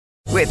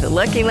With the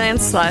Lucky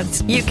Land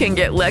Slots, you can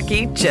get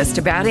lucky just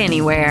about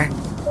anywhere.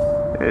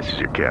 This is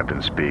your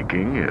captain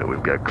speaking.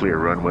 We've got clear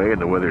runway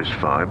and the weather's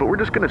fine, but we're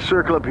just going to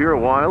circle up here a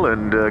while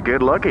and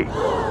get lucky.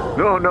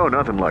 No,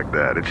 nothing like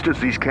that. It's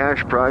just these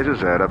cash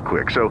prizes add up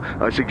quick. So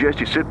I suggest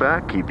you sit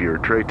back, keep your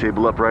tray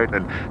table upright,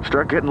 and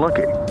start getting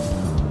lucky.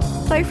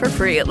 Play for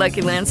free at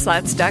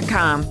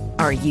LuckyLandSlots.com.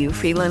 Are you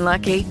feeling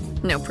lucky?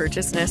 No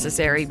purchase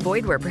necessary.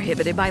 Void where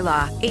prohibited by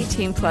law.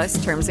 18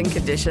 plus terms and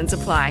conditions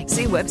apply.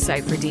 See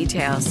website for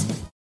details.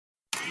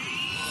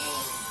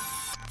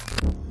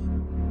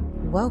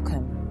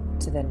 Welcome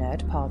to the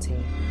Nerd Party.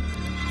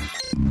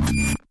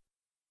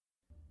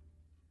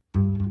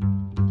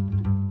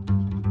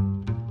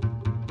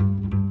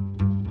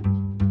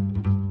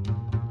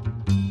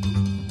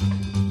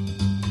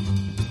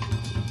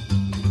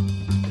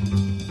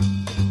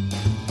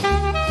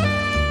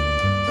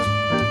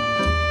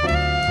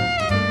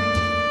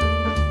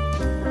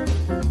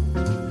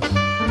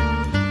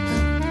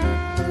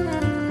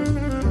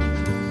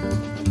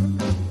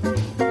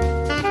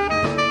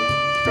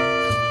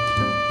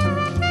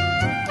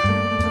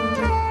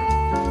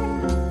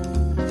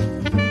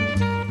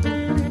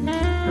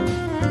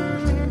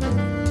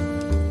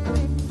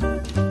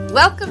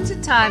 Welcome to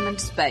Time and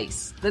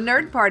Space, the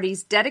Nerd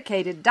Party's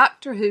dedicated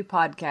Doctor Who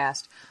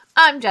podcast.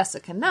 I'm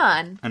Jessica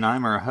Nunn. And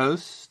I'm our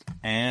host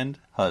and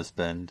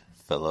husband,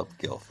 Phillip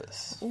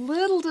Gilfus.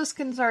 Little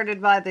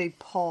disconcerted by the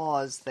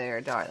pause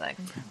there, darling.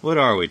 What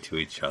are we to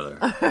each other?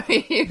 Are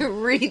you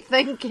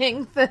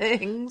rethinking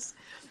things?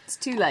 It's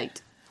too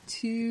late.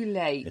 Too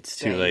late, It's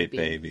too late,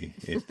 baby.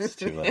 It's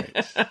too late.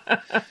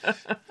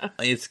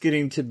 It's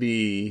getting to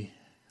be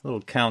a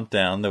little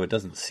countdown, though it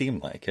doesn't seem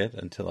like it,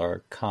 until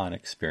our con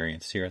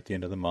experience here at the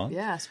end of the month.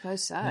 Yeah, I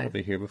suppose so. It'll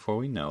be here before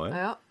we know it.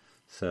 Well,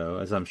 So,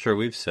 as I'm sure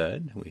we've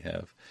said, we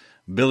have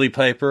Billy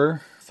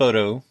Piper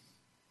photo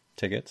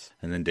tickets,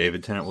 and then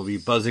David Tennant will be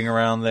buzzing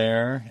around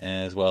there,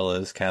 as well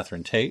as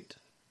Catherine Tate,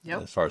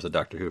 as far as the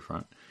Doctor Who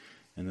front.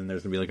 And then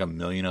there's going to be like a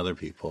million other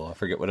people. I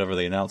forget whatever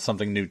they announced,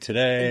 something new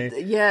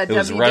today. Yeah,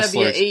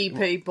 WWE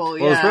people,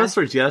 yeah. Well, it was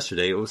wrestlers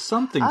yesterday. It was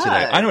something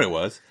today. I know what it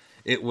was.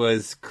 It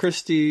was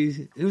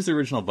Christy, who's the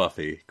original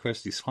Buffy?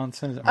 Christy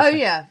Swanson? Oh,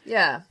 yeah.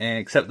 And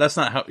except that's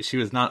not how, she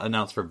was not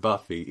announced for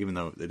Buffy, even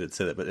though they did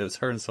say that, but it was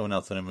her and someone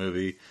else in a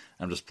movie.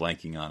 I'm just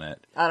blanking on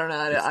it. I don't know.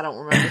 I don't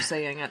remember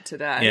seeing it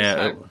today. Yeah,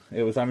 so.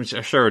 it was, I'm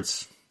sure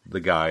it's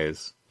the guy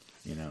is,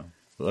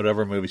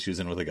 whatever movie she was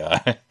in with a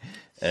guy.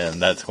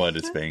 And that's what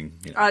it's being.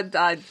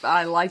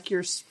 I like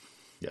your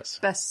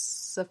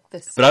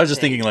specificity. But I was just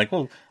thinking, like,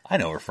 well, I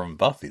know her from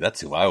Buffy. That's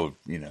who I would,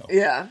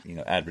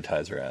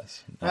 advertise her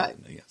as. Right.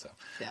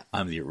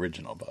 I'm the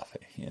original Buffy.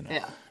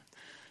 Yeah.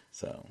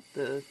 So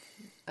the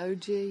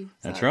OG.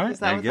 That's right.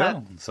 There you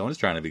go. Someone's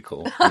trying to be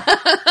cool.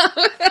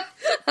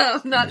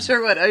 I'm not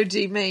sure what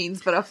OG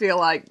means, but I feel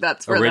like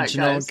that's where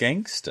original that goes.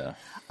 gangsta.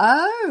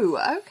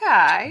 Oh,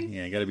 okay.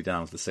 Yeah, you got to be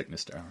down with the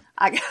sickness, darling.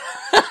 I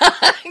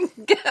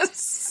guess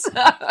so.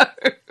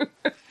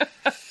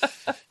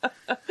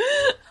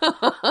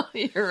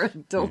 You're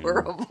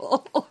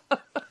adorable.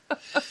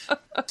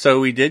 So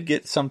we did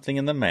get something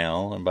in the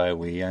mail, and by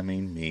we, I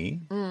mean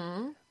me.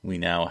 Mm-hmm. We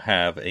now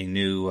have a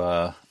new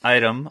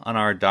item on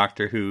our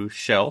Doctor Who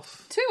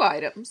shelf. 2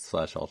 items.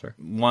 /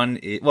 One,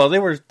 they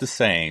were the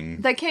same.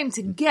 They came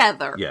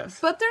together. Yes.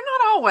 But they're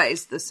not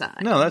always the same.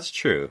 No, that's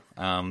true.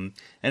 And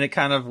it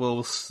kind of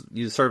will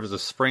serve as a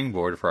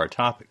springboard for our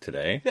topic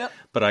today. Yep.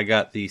 But I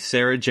got the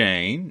Sarah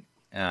Jane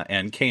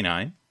and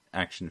K9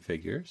 action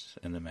figures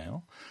in the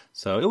mail.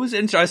 So it was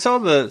interesting. I saw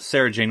the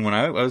Sarah Jane one.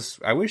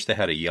 I wish they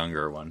had a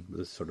younger one. It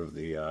was sort of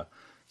the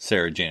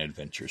Sarah Jane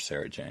Adventure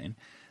Sarah Jane.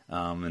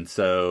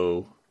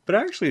 But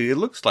actually it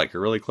looks like her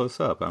really close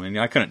up. I mean,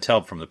 I couldn't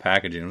tell from the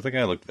packaging. I was like,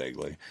 I looked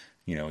vaguely.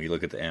 You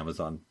look at the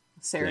Amazon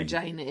Sarah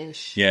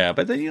Jane-ish. Yeah,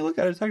 but then you look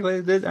at it,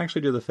 they did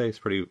actually do the face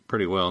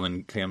pretty well,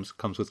 and then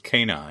comes with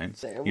K9.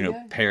 There we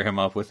go. Pair him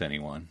up with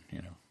anyone,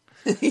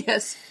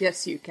 Yes,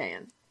 you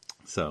can.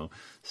 So,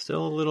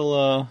 still a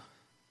little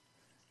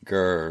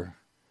grr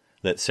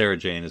that Sarah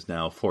Jane is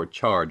now for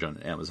charge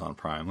on Amazon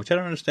Prime, which I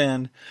don't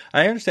understand.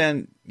 I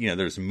understand,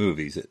 there's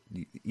movies that,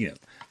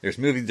 there's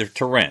movies that are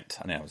to rent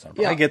on Amazon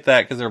Prime. Yeah. I get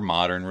that because they're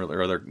modern,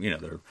 or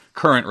they're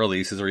current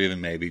releases, or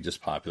even maybe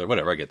just popular,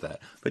 whatever, I get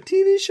that. But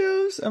TV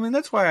shows, I mean,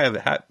 that's why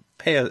I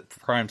pay a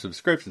Prime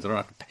subscription, so I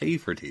don't have to pay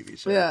for TV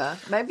shows. Yeah,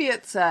 maybe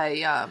it's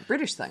a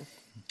British thing.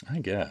 I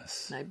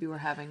guess. Maybe we're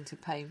having to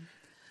pay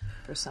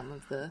for some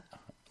of the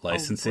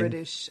licensing.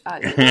 British.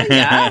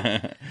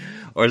 Yeah.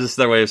 Or is this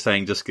their way of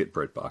saying just get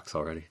BritBox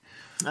already?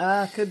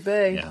 Could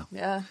be.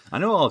 Yeah. I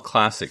know All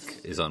Classic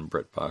is on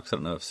BritBox. I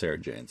don't know if Sarah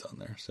Jane's on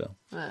there. So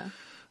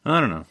I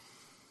don't know.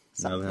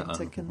 Something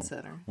to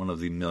consider. One of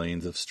the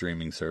millions of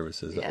streaming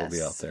services that will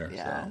be out there.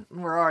 Yeah. So.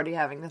 We're already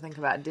having to think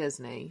about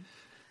Disney.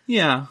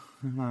 Yeah.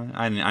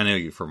 I know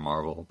you for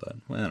Marvel, but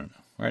I don't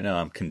know. Right now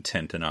I'm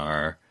content in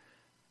our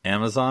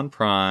Amazon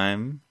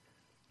Prime,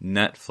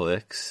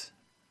 Netflix,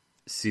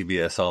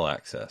 CBS All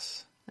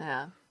Access.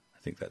 Yeah.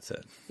 I think that's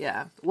it.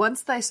 Yeah.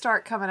 Once they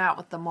start coming out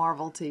with the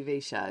Marvel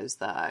TV shows,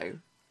 though.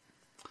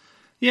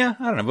 Yeah,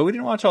 I don't know, but we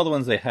didn't watch all the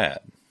ones they had.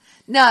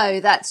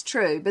 No, that's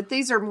true. But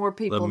these are more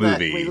people that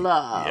movie. we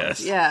love. Yes.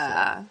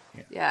 Yeah.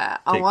 So, yeah.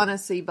 I want to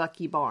see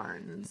Bucky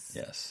Barnes.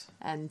 Yes.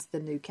 And the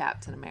new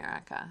Captain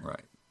America.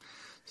 Right.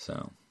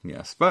 So,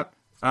 yes. But...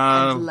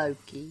 and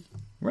Loki.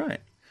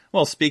 Right.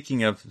 Well,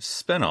 speaking of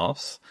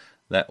spinoffs,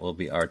 that will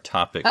be our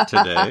topic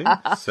today.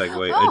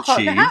 Segue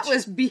achieved. That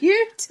was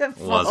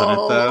beautiful. Wasn't it,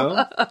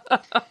 though?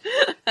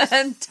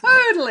 And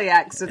totally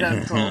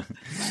accidental.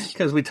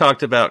 Because we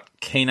talked about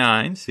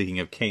K9, speaking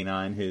of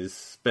K9, his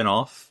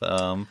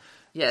spinoff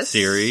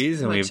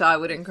series. And which I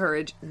would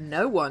encourage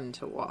no one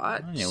to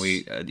watch. Yeah,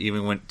 we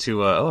even went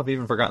to, I've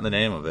even forgotten the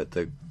name of it,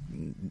 the,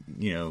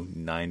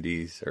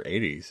 90s or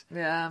 80s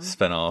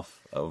spinoff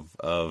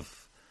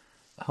of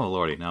oh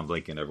lordy, now I'm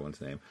blanking everyone's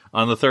name.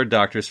 On the Third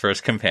Doctor's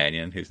first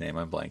companion, whose name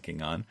I'm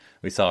blanking on,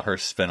 we saw her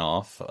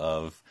spin-off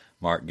of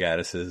Mark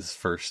Gaddis's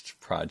first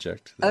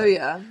project. Oh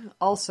yeah.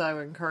 Also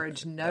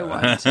encourage no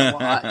one to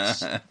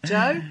watch.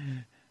 Joe?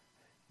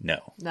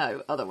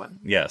 No, other one.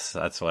 Yes,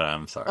 that's what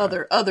I'm sorry.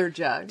 Other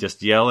Joe.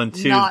 Just yell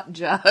into not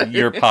Joe.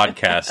 Your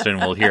podcast and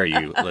we'll hear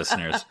you,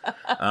 listeners.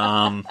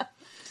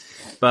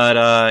 But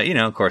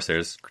of course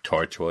there's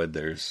Torchwood,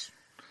 there's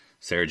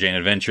Sarah Jane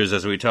Adventures,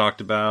 as we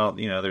talked about,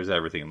 there's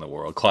everything in the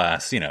world,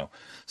 Class,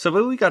 So,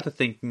 but we got to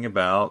thinking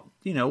about,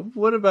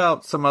 what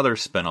about some other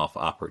spin-off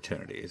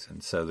opportunities?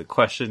 And so the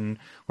question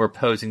we're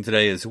posing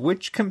today is,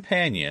 which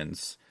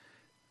companions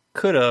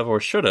could have or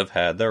should have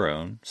had their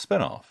own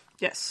spin-off?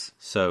 Yes.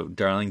 So,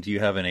 darling, do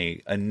you have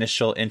any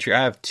initial entry?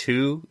 I have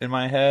two in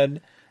my head.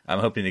 I'm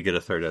hoping to get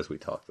a third as we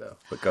talk, though.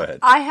 But go ahead.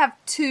 I have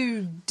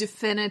two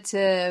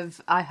definitive,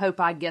 I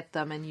hope I get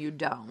them and you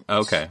don't.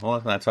 Okay. Well,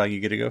 that's why you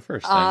get to go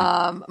first.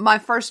 My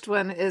first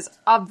one is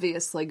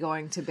obviously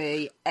going to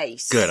be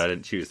Ace. Good. I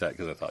didn't choose that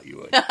because I thought you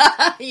would.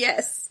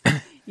 Yes.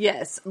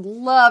 Yes.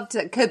 Love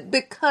to,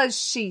 because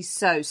she's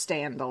so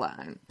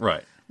standalone.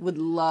 Right. Would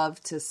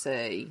love to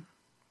see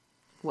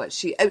what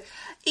she,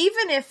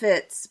 even if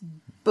it's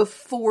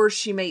before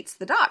she meets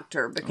the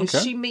Doctor, because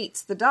she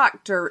meets the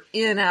Doctor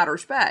in outer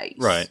space.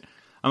 Right.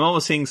 I'm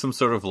almost seeing some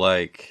sort of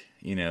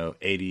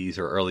 80s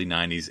or early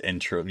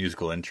 90s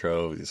musical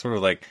intro. It's sort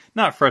of like,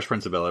 not Fresh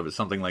Prince of Bel-Air, but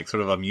something like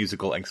sort of a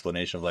musical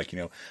explanation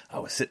of I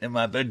was sitting in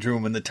my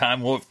bedroom and the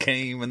Time Warp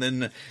came and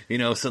then,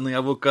 suddenly I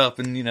woke up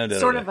and,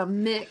 Sort of a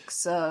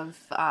mix of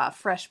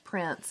Fresh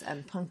Prince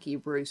and Punky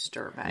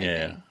Brewster, maybe.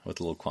 Yeah,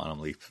 with a little quantum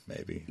leap,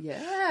 maybe.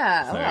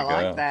 Yeah, I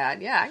like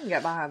that. Yeah, I can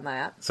get behind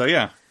that. So,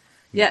 yeah.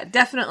 Yeah,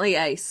 definitely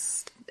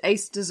Ace.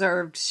 Ace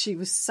deserved. She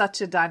was such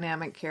a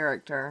dynamic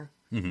character.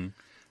 Mm-hmm.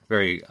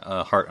 Very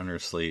heart on her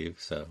sleeve,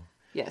 so.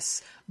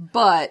 Yes,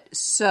 but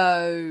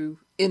so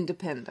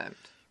independent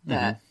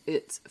that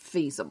it's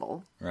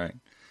feasible. Right.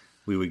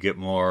 We would get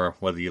more,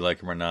 whether you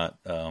like him or not.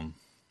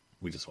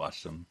 We just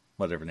watched him.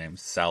 Whatever name.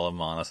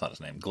 Salomon, that's not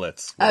his name.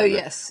 Glitz. Whatever. Oh,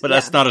 yes. But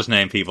that's not his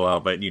name, people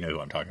out, but you know who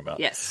I'm talking about.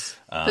 Yes,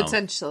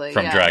 potentially.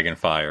 From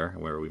Dragonfire,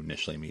 where we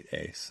initially meet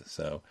Ace.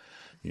 So,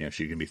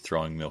 she can be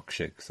throwing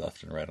milkshakes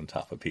left and right on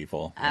top of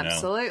people.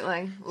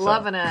 Absolutely.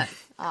 Loving it.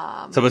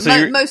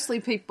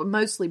 Mostly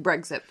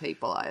Brexit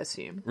people, I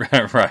assume.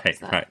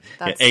 right.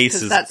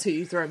 Ace is... that's who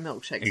you throw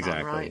milkshakes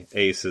on, right?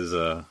 Ace is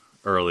a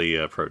early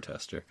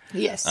protester.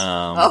 Yes.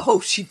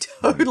 She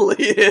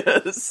totally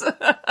is.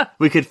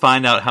 We could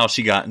find out how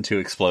she got into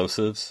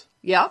explosives.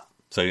 Yep.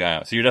 So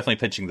you're definitely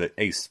pitching the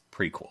Ace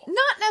prequel.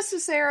 Not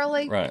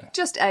necessarily. Right.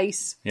 Just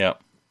Ace.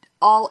 Yep.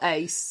 All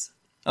Ace.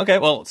 Okay,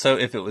 well, so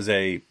if it was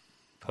a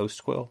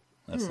post-quill,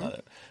 that's not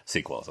a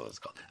sequel, that's what it's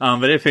called.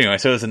 But anyway,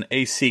 so it's an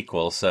Ace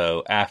sequel,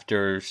 so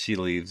after she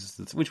leaves,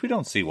 which we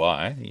don't see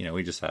why, we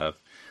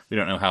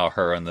don't know how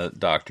her and the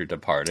Doctor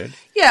departed.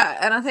 Yeah,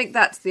 and I think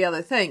that's the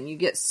other thing. You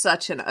get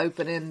such an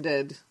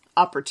open-ended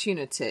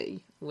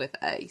opportunity with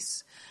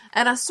Ace.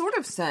 And I sort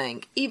of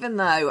think, even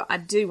though I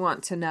do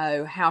want to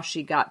know how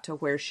she got to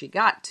where she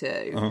got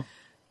to,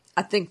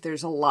 I think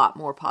there's a lot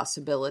more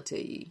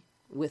possibility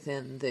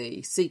within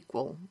the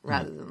sequel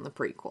rather than the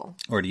prequel.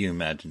 Where do you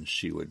imagine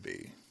she would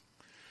be?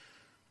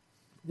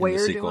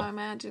 Where do I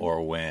imagine?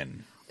 Or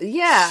when?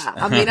 Yeah,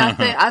 I mean,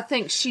 I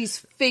think she's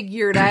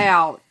figured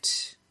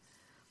out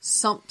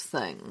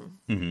something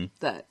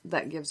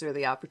that gives her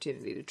the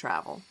opportunity to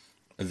travel.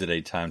 Is it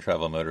a time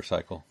travel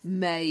motorcycle?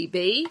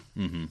 Maybe.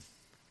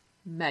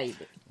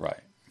 Maybe.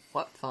 Right.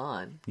 What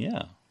fun.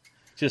 Yeah.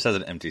 She just has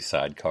an empty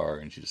sidecar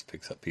and she just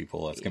picks up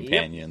people as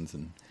companions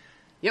and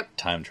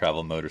time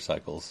travel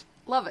motorcycles.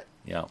 Love it.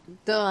 Yeah.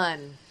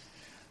 Done.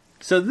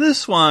 So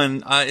this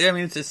one, I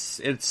mean,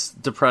 it's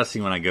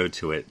depressing when I go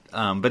to it,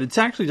 but it's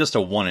actually just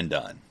a one and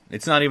done.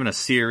 It's not even a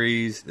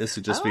series. This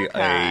would just be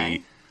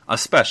a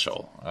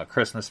special, a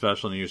Christmas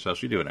special, New Year's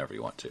special. You do whenever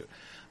you want to.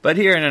 But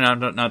here, and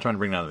I'm not trying to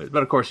bring down the,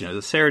 but of course,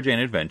 the Sarah Jane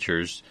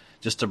Adventures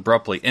just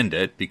abruptly end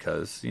it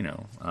because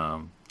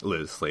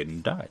Liz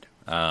Sladen died,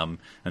 and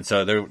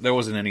so there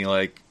wasn't any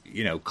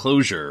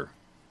closure.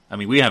 I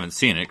mean, we haven't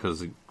seen it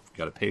because we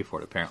got to pay for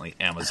it. Apparently,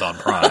 Amazon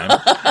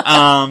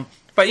Prime.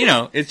 But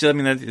it's just,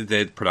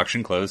 the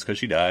production closed because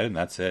she died, and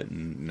that's it,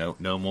 and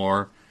no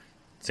more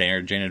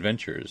Sarah Jane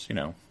Adventures.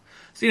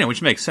 So,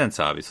 which makes sense,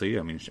 obviously.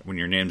 I mean, when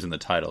your name's in the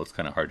title, it's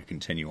kind of hard to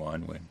continue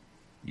on when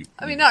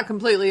not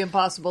completely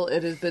impossible.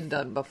 It has been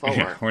done before.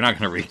 Yeah, we're not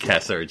going to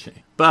recast Sarah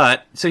Jane.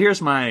 But, so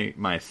here's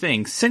my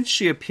thing. Since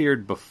she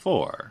appeared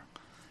before,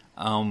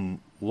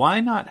 why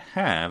not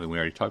have, and we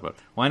already talked about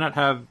it, why not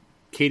have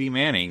Katie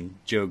Manning,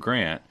 Joe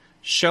Grant,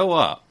 show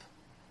up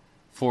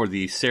for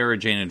the Sarah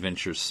Jane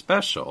Adventures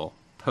special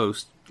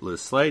post Liz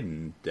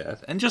Sladen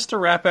death, and just to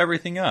wrap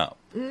everything up.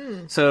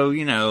 So,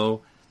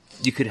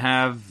 you could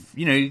have,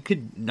 you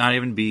could not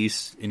even be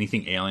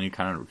anything alien. You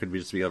kind of could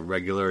just be a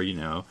regular,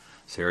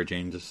 Sarah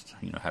Jane just,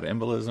 had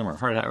embolism or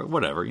heart attack or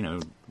whatever,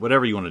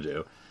 whatever you want to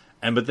do.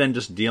 But then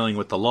just dealing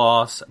with the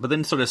loss, but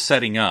then sort of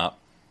setting up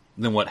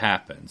then what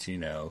happens,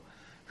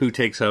 who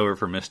takes over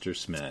for Mr.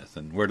 Smith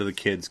and where do the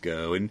kids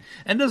go? And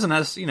doesn't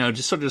us,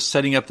 just sort of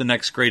setting up the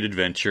next great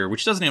adventure,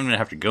 which doesn't even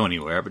have to go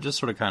anywhere, but just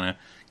sort of kind of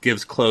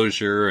gives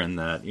closure and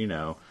that,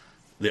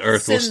 the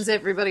Earth sends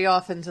everybody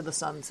off into the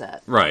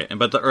sunset. Right,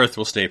 but the Earth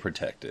will stay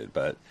protected.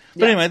 But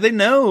anyway, they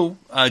know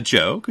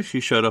Jo because she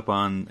showed up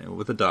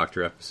with the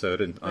Doctor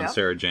episode on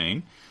Sarah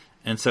Jane,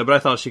 and so. But I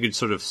thought she could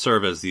sort of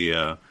serve as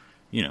the,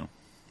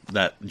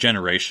 that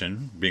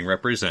generation being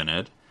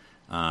represented.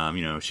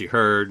 She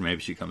heard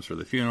maybe she comes for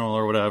the funeral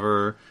or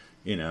whatever.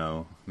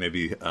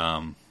 Maybe.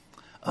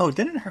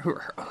 Didn't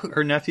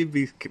her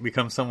nephew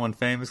become someone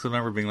famous? Because I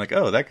remember being like,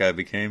 oh, that guy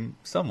became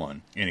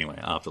someone. Anyway,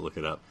 I'll have to look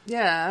it up.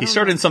 Yeah. He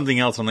started in something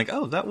else. I'm like,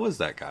 oh, that was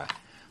that guy.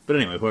 But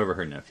anyway, whoever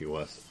her nephew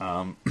was.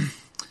 But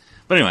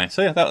anyway,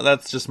 so yeah,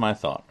 that's just my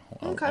thought.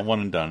 Okay. One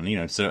and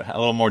done. So a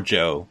little more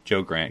Joe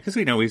Grant. Because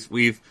we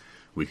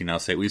can now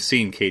say we've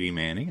seen Katie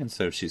Manning, and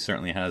so she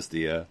certainly has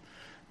the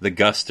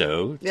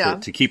gusto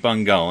to keep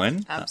on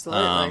going.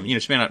 Absolutely.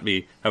 She may not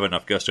have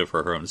enough gusto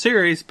for her own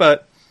series,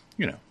 but,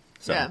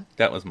 So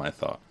that was my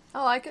thought.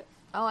 I like it.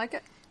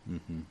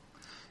 Mm-hmm.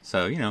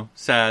 So,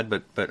 sad,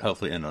 but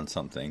hopefully end on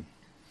something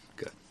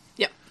good.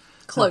 Yep.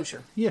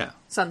 Closure. Yeah.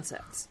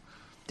 Sunsets.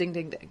 Ding,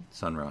 ding, ding.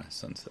 Sunrise,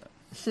 sunset.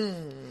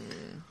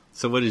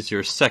 So what is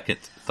your second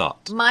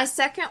thought? My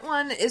second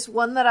one is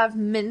one that I've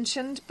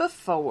mentioned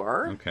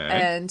before. Okay.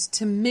 And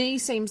to me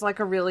seems like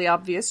a really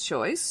obvious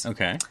choice.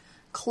 Okay.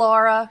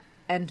 Clara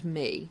and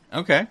me.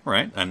 Okay,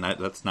 right. And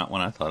that's not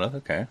one I thought of.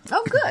 Okay.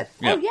 Oh, good.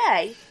 Yeah. Oh,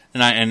 yay.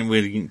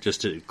 And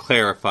just to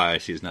clarify,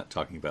 she's not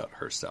talking about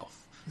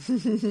herself.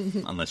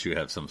 Unless you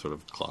have some sort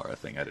of Clara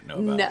thing I didn't know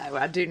about. No,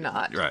 I do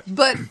not. Right.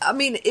 But, I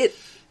mean,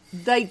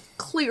 they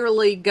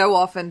clearly go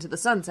off into the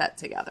sunset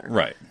together.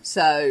 Right.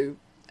 So,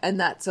 and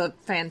that's a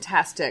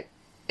fantastic,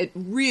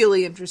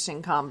 really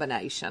interesting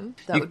combination.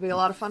 That would be a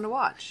lot of fun to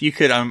watch. You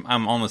could,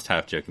 I'm almost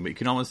half joking, but you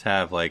could almost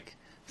have,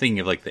 thinking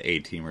of, the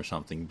A-Team or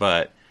something,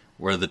 but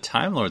where the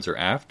Time Lords are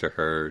after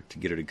her to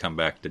get her to come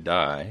back to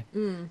die,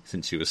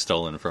 since she was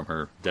stolen from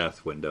her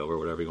death window, or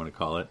whatever you want to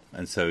call it.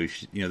 And so,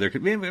 there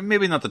could be,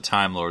 maybe not the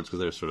Time Lords, because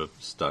they're sort of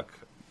stuck,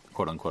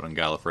 quote-unquote, on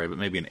Gallifrey, but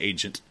maybe an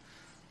agent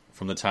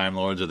from the Time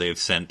Lords, or they've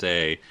sent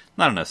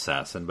not an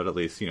assassin, but at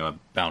least, a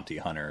bounty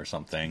hunter or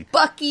something.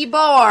 Bucky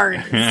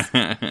Barnes!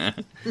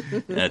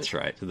 That's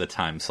right, the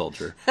Time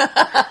Soldier.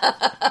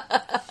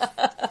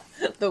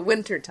 The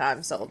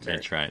wintertime soldier.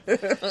 That's right.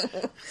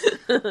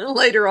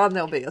 Later on,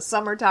 there'll be a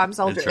summertime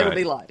soldier. That's right. It'll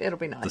be light. It'll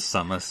be nice. The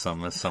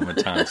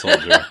summertime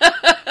soldier.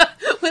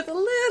 With a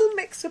little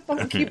mix of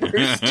Punky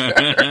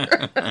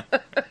Brewster.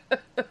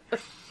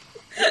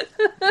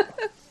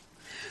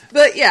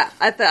 But yeah,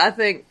 I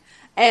think,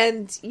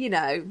 and,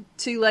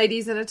 two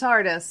ladies in a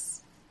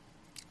TARDIS.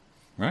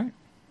 Right.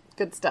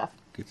 Good stuff.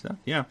 Good stuff,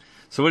 yeah.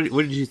 So what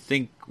did you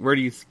think, where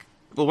do you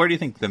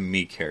think the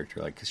me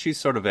character, because she's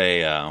sort of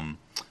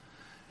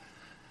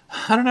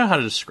I don't know how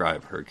to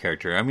describe her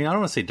character. I mean, I don't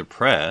want to say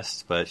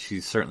depressed, but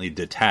she's certainly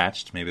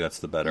detached. Maybe that's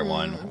the better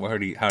one. How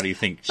do you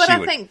think she would... But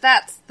I think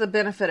that's the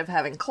benefit of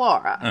having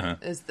Clara,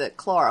 is that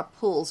Clara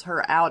pulls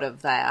her out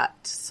of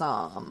that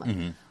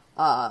some,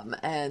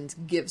 and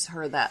gives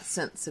her that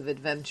sense of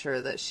adventure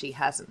that she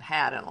hasn't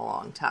had in a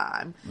long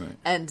time. Right.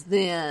 And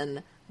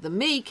then the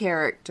me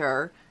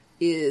character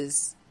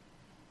is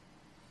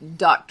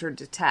Dr.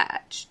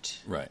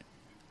 Detached. Right.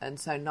 And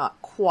so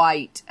not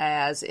quite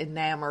as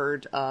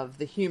enamored of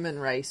the human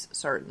race,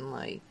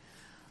 certainly,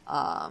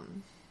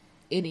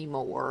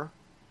 anymore.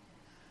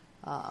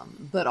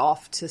 But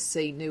off to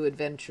see new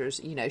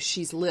adventures.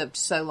 She's lived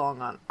so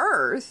long on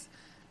Earth,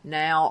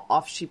 now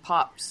off she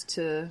pops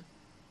to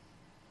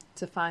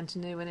find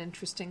new and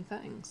interesting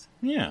things.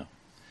 Yeah.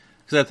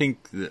 Because I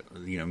think that,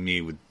 me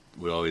would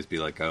always be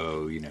like,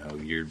 oh,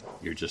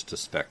 you're just a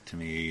speck to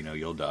me,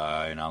 you'll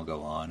die and I'll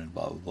go on and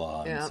blah, blah,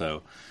 blah. Yeah. And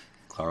so...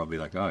 Clara will be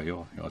like, oh,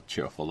 you're a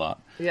cheerful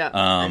lot. Yeah,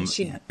 and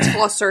she'd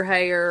toss her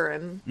hair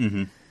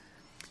and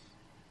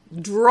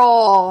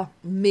draw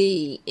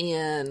me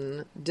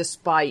in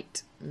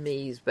despite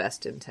me's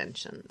best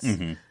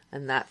intentions.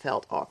 And that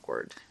felt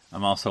awkward.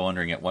 I'm also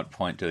wondering at what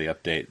point do they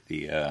update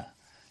the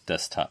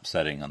desktop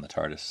setting on the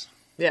TARDIS?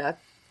 Yeah.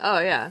 Oh,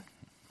 yeah.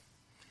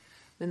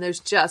 And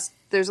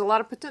there's a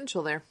lot of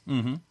potential there.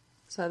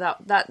 So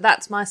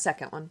that's my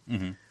second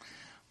one.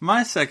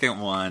 My second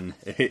one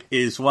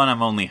is one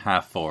I'm only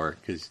half for,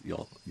 because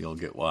you'll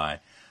get why.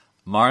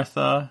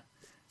 Martha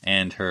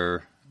and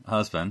her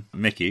husband,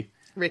 Ricky.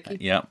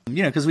 Yeah.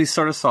 Because we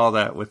sort of saw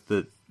that with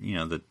the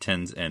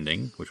Tens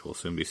ending, which we'll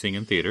soon be seeing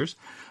in theaters.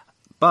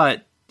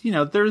 But,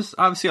 there's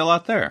obviously a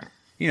lot there.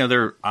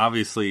 They're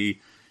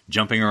obviously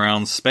jumping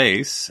around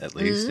space, at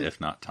least,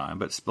 if not time.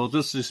 But we'll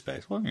just do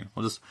space. Well,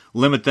 we'll just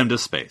limit them to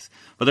space.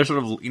 But they're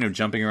sort of,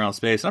 jumping around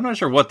space. I'm not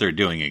sure what they're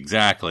doing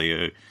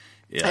exactly.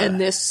 Yeah.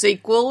 And this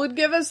sequel would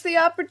give us the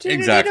opportunity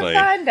Exactly. to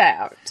find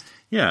out.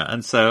 Yeah,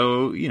 and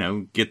so,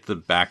 get the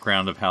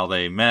background of how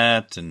they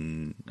met,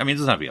 and, it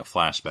doesn't have to be a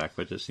flashback,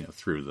 but just,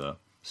 through the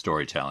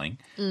storytelling,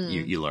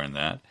 you learn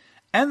that.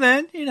 And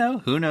then,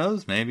 who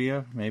knows, maybe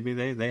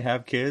they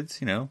have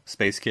kids,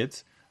 space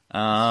kids,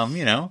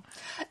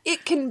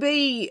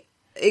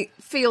 It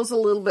feels a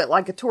little bit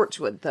like a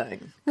Torchwood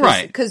thing.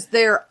 Right. Because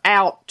they're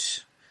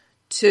out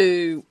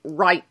to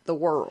right the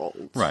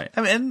world. Right.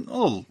 And a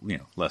little,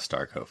 less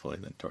dark, hopefully,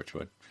 than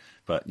Torchwood.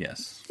 But,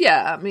 yes.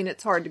 Yeah,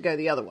 it's hard to go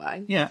the other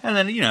way. Yeah, and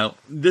then,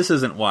 this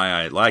isn't why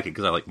I like it,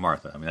 because I like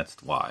Martha. That's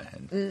why.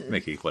 And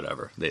Mickey,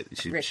 whatever.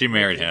 She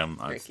married him.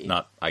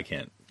 I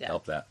can't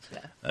help that.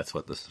 Yeah. That's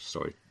what this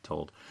story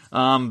told.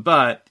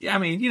 But,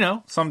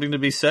 something to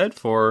be said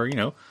for,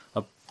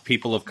 a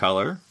people of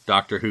color,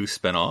 Doctor Who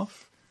spinoff.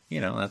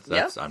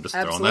 That's I'm just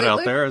throwing that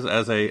out there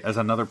as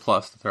another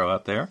plus to throw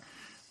out there.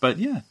 But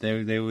yeah,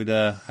 they would.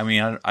 I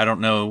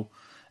don't know.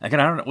 Again,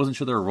 I wasn't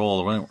sure their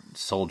role. Were they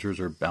soldiers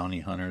or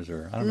bounty hunters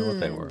or I don't know what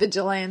they were.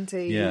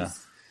 Vigilantes. Yeah.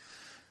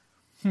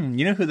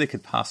 You know who they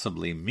could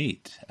possibly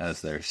meet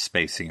as they're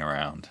spacing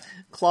around?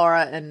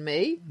 Clara and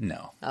me?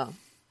 No.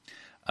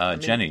 Oh.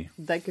 Jenny.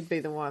 They could be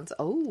the ones.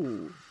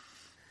 Oh.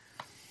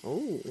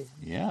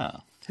 Yeah.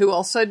 Who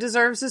also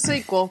deserves a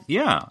sequel.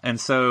 Yeah, and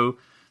so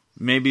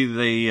maybe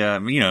they,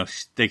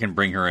 they can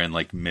bring her in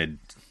like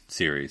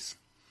mid-series.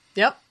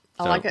 Yep.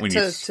 I So like it when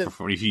to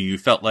you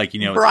felt like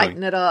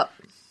brighten it up.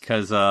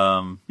 Because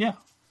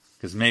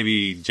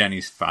maybe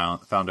Jenny's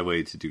found a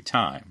way to do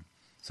time.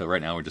 So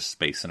right now we're just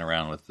spacing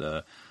around with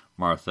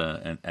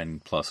Martha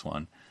and plus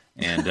one,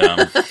 and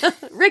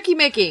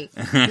Mickey,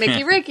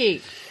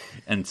 Ricky,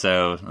 and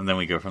then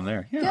we go from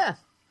there. Yeah.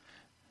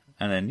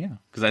 And then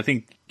because I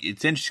think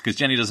it's interesting because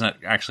Jenny doesn't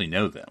actually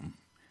know them.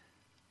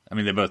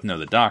 They both know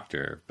the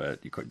Doctor, but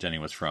Jenny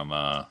was from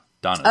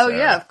Donna's. Oh era.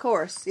 yeah, of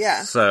course,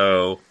 yeah.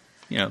 So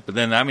but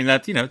then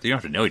that you don't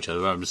have to know each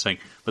other. I'm just saying,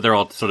 but they're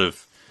all sort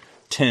of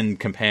 10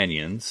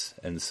 companions,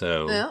 and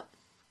so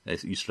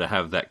you sort of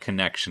have that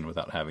connection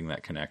without having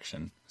that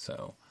connection.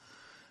 So,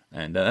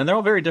 and they're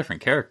all very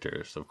different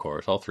characters, of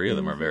course. All three of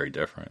them are very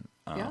different.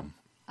 I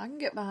can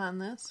get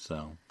behind this.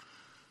 So,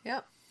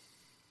 yep,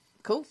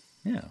 cool.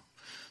 Yeah.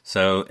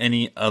 So,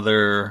 any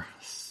other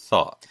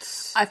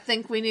thoughts? I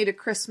think we need a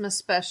Christmas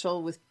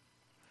special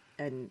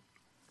and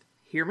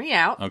hear me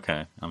out.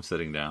 Okay, I'm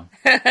sitting down.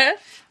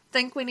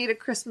 Think we need a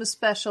Christmas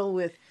special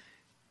with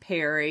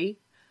Peri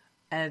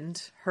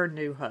and her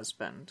new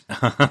husband.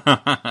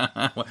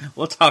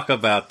 We'll talk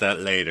about that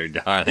later,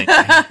 darling.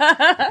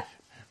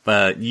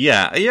 But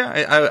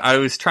I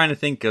was trying to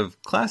think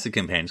of classic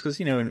companions because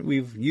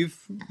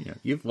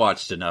you've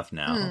watched enough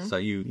now, so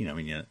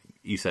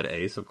you said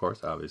Ace, of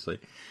course, obviously.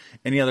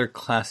 Any other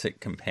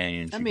classic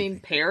companions?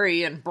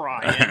 Peri and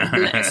Brian.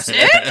 Blessed.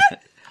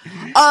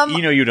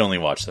 You'd only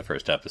watch the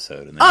first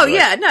episode. And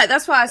then no,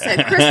 that's why I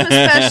said Christmas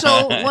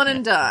special, one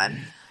and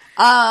done.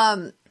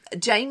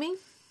 Jamie.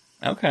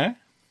 Okay.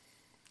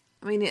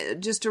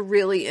 Just a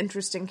really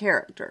interesting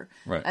character.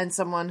 Right. And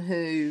someone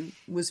who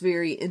was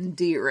very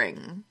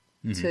endearing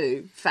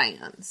to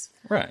fans.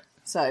 Right.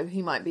 So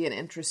he might be an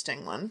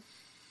interesting one.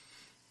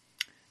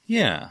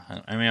 Yeah.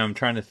 I'm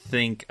trying to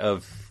think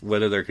of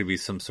whether there could be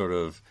some sort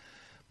of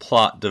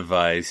plot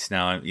device.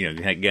 Now,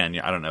 again,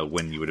 I don't know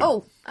when you would have...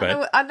 Oh,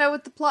 I know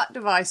what the plot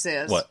device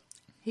is. What?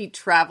 He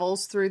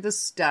travels through the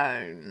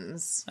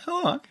stones.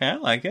 Oh, okay. I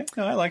like it.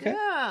 No, I like it.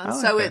 Yeah.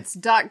 So it's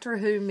Doctor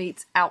Who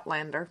meets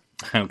Outlander.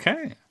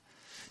 Okay.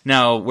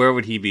 Now, where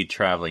would he be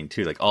traveling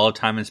to? Like all of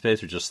time and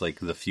space, or just like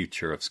the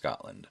future of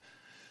Scotland?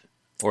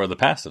 Or the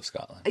past of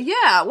Scotland?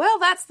 Yeah, well,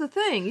 that's the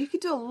thing. You could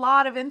do a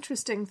lot of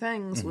interesting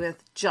things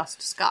with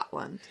just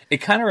Scotland.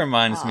 It kind of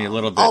reminds me a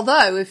little bit...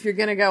 Although, if you're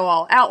going to go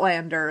all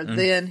Outlander,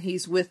 then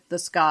he's with the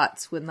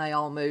Scots when they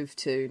all move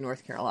to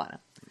North Carolina.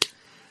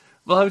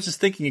 Well, I was just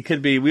thinking it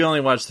could be... We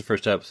only watched the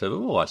first episode, but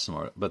we'll watch some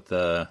more. But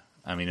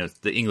it's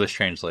the English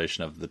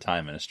translation of the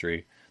Time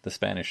Ministry, the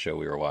Spanish show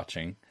we were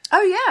watching.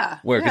 Oh, yeah.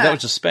 Because that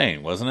was just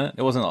Spain, wasn't it?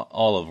 It wasn't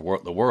all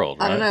of the world,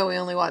 right? I don't know. We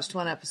only watched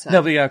one episode.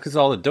 No, but because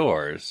all the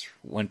doors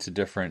went to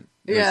different...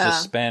 It was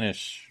just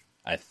Spanish,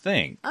 I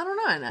think. I don't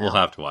know now. We'll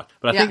have to watch.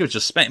 But I think it was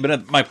just Spain.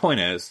 But my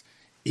point is,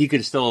 he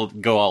could still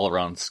go all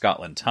around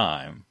Scotland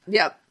time.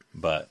 Yep.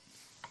 But,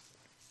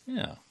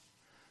 yeah.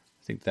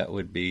 I think that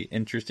would be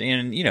interesting.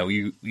 And,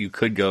 you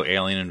could go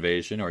alien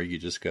invasion, or you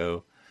could just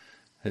go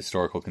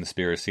historical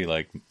conspiracy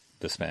like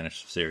the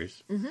Spanish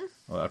series. Mm-hmm.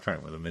 Well, I'm trying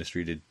to remember the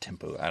Ministry did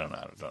Tempo. I don't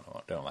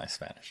know my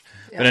Spanish.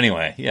 Yeah. But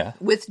anyway, yeah.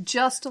 With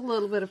just a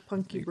little bit of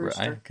Punky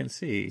Brewster. I can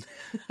see.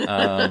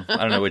 I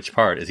don't know which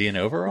part. Is he in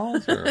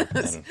overalls? Or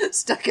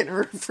stuck in a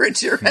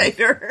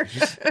refrigerator.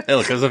 Hey,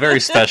 look, it was a very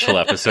special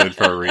episode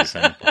for a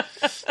reason.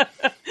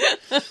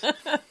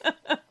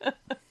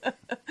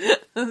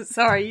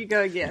 Sorry, you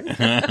go again.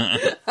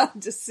 I'll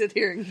just sit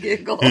here and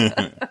giggle.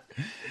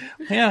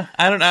 Yeah,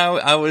 I don't know.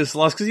 I was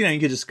lost because, you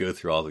could just go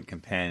through all the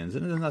companions,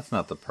 and that's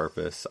not the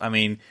purpose. I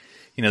mean,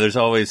 there's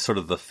always sort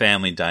of the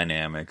family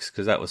dynamics,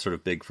 because that was sort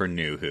of big for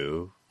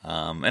nuWho.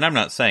 And I'm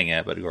not saying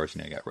it, but of course,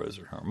 you got Rose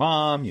and her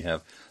mom, you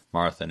have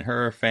Martha and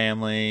her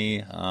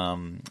family,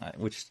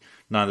 which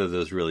neither of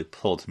those really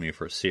pulled to me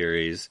for a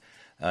series.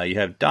 You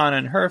have Donna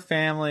and her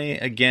family.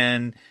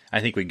 Again,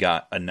 I think we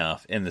got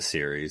enough in the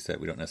series that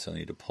we don't necessarily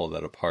need to pull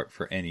that apart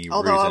for any reason.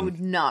 Although I would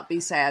not be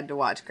sad to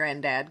watch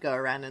Granddad go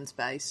around in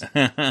space.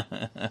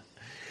 Yeah.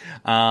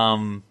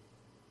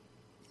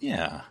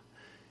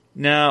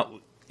 Now,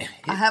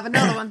 I have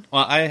another one.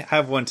 Well, I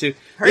have one too.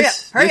 Hurry up,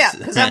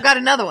 because I've got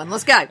another one.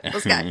 Let's go.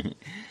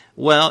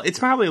 Well, it's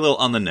probably a little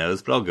on the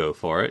nose, but I'll go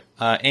for it.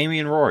 Amy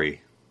and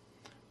Rory.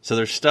 So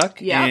they're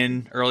stuck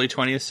in early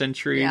 20th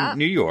century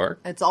New York.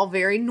 It's all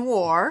very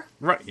noir.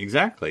 Right,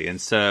 exactly. And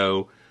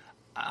so,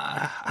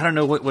 I don't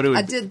know what it would...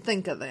 I did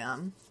think of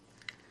them.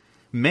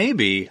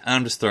 Maybe,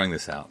 I'm just throwing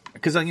this out.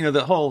 Because,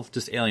 the whole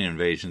just alien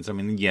invasions,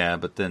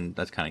 but then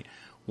that's kind of...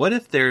 What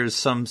if there's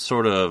some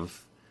sort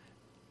of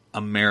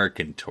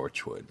American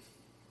Torchwood?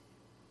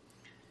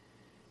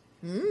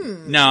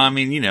 No,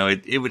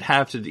 it would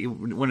have to... It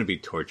wouldn't be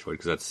Torchwood,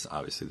 because that's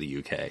obviously the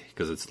UK.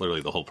 Because it's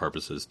literally the whole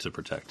purpose is to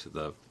protect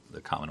the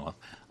Commonwealth.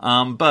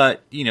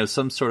 But,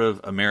 some sort of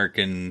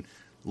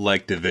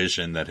American-like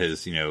division that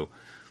has,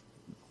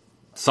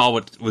 saw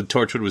what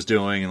Torchwood was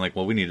doing and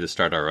we needed to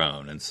start our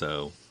own. And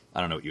so,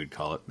 I don't know what you would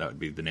call it. That would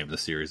be the name of the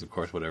series, of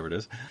course, whatever it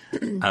is.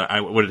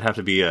 Would it have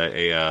to be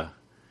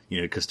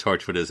because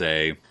Torchwood is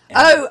a...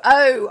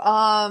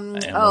 Anagram.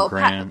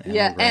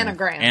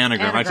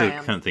 Anagram. I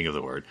just couldn't think of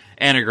the word.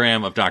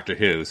 Anagram of Doctor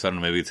Who. So I don't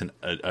know, maybe it's an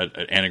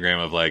anagram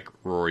of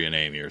Rory and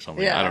Amy or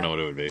something. Yeah. I don't know what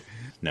it would be.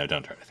 No,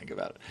 don't try to think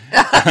about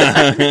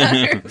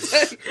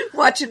it.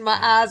 Watching my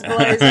eyes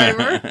glaze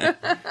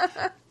over.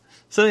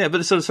 So yeah, but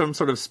it's some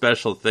sort of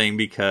special thing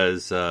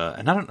because,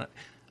 and I'm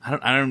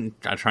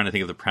trying to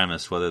think of the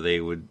premise, whether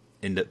they would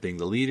end up being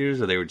the leaders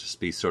or they would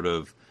just be sort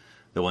of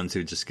the ones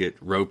who just get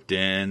roped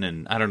in,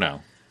 and I don't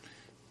know.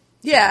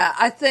 Yeah,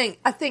 I think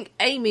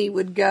Amy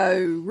would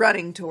go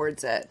running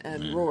towards it,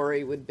 and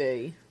Rory would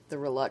be the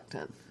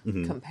reluctant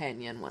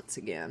companion once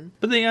again.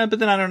 But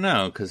then I don't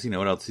know, because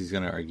what else are you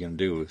gonna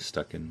do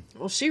stuck in?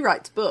 Well, she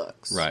writes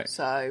books, right?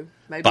 So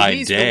maybe by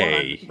he's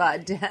day. The one. By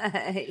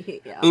day.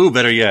 Yeah. Ooh,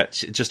 better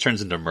yet, it just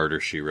turns into Murder,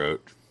 She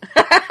Wrote.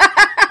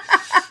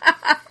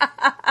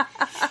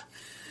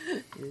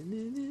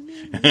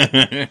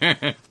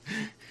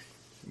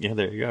 Yeah,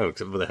 there you go.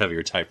 Except with a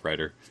heavier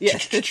typewriter. Yeah.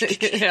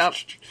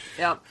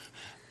 Yep.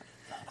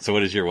 So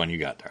what is your one you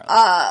got,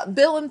 darling?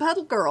 Bill and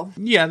Puddle Girl.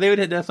 Yeah, they would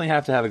definitely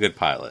have to have a good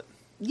pilot.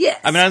 Yes,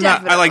 I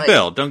like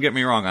Bill. Don't get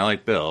me wrong. I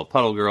like Bill.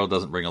 Puddle Girl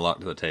doesn't bring a lot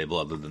to the table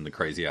other than the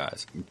crazy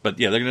eyes. But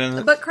yeah, they're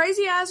gonna. But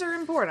crazy eyes are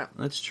important.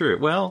 That's true.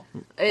 Well,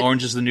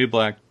 Orange is the New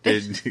Black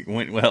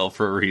went well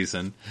for a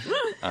reason.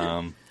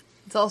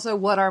 It's also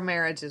what our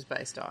marriage is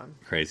based on.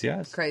 Crazy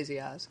eyes. Crazy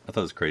eyes. I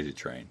thought it was Crazy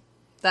Train.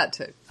 That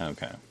too.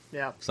 Okay.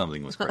 Yeah.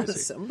 Something was crazy.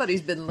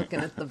 Somebody's been looking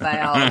at the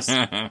vows.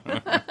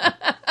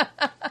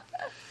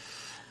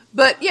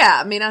 But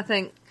yeah, I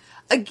think,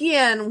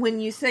 again, when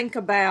you think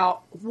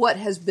about what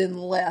has been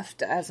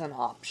left as an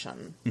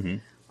option,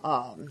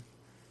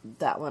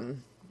 that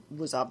one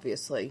was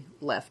obviously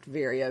left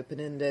very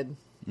open-ended.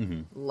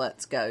 Mm-hmm.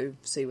 Let's go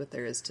see what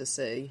there is to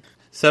see.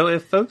 So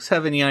if folks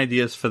have any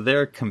ideas for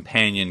their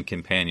companion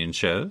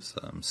shows,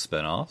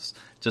 spinoffs,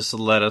 just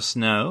let us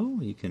know.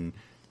 You can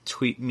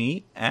tweet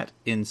me at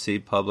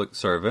NC Public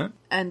Servant.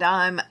 And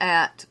I'm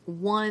at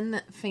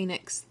One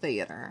Phoenix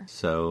Theater.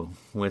 So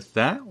with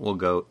that, we'll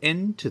go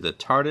into the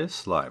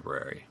TARDIS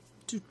library.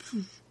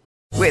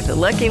 With the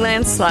Lucky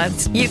Land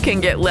Slots, you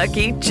can get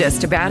lucky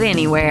just about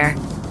anywhere.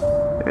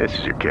 This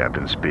is your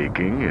captain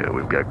speaking.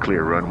 We've got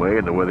clear runway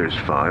and the weather's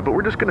fine, but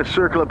we're just going to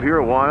circle up here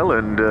a while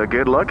and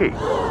get lucky.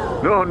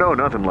 No,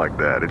 nothing like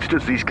that. It's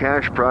just these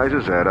cash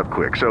prizes add up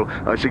quick. So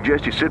I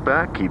suggest you sit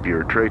back, keep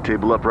your tray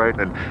table upright,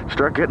 and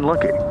start getting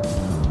lucky.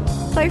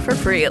 Play for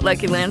free at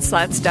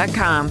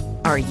LuckyLandSlots.com.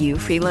 Are you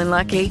feeling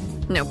lucky?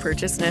 No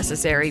purchase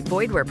necessary.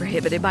 Void where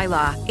prohibited by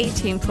law.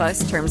 18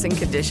 plus terms and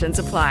conditions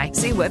apply.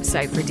 See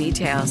website for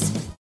details.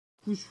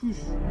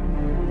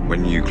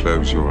 When you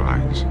close your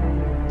eyes,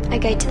 I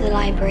go to the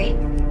library.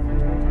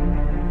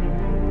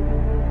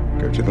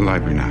 Go to the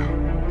library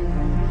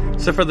now.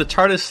 So for the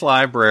TARDIS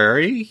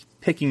library,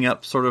 picking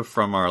up sort of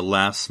from our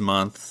last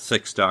month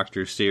Sixth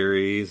Doctor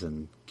series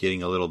and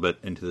getting a little bit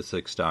into the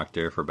Sixth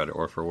Doctor, for better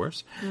or for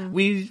worse,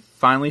 we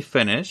finally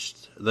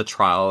finished The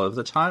Trial of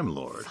the Time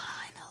Lord.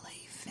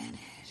 Finally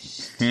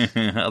finished.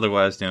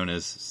 Otherwise known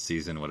as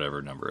season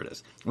whatever number it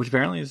is, which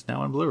apparently is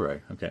now on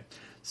Blu-ray. Okay.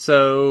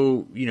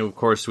 So, of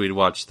course, we'd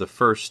watched the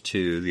first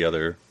two the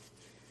other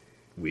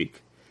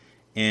week.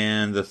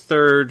 And the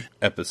third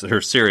episode,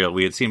 or serial,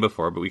 we had seen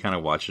before, but we kind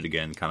of watched it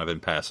again, kind of in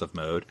passive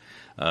mode.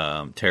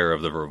 Terror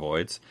of the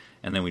Vervoids.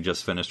 And then we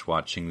just finished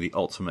watching The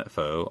Ultimate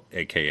Foe,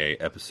 a.k.a.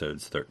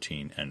 episodes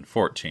 13 and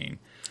 14.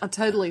 I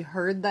totally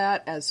heard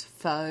that as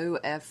Foe,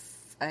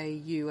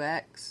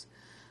 F-A-U-X.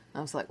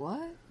 I was like,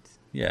 what?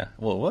 Yeah,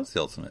 well, it was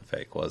The Ultimate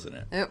Fake, wasn't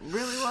it? It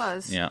really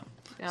was. Yeah.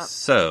 Yep.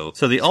 So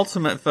The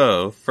Ultimate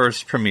Foe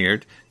first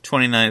premiered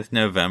 29th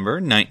November,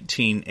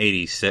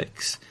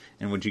 1986.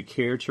 And would you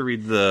care to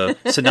read the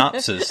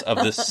synopsis of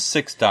the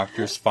Sixth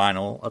Doctor's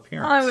final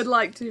appearance? I would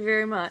like to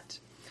very much.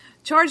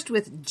 Charged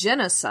with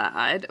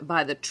genocide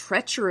by the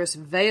treacherous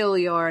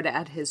Valeyard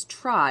at his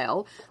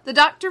trial, the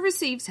Doctor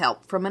receives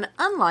help from an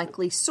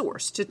unlikely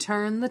source to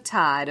turn the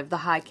tide of the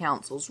High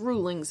Council's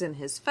rulings in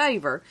his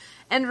favor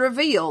and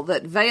reveal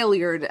that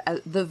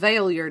the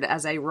Valeyard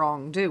as a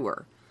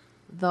wrongdoer.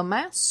 The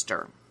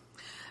Master.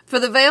 For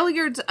the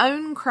Valeyard's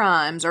own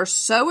crimes are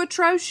so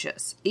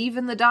atrocious,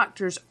 even the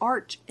Doctor's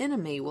arch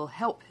enemy will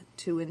help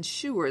to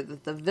ensure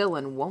that the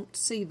villain won't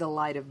see the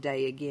light of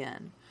day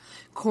again.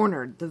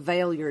 Cornered, the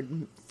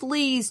Valeyard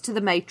flees to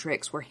the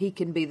Matrix where he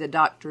can be the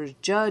Doctor's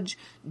judge,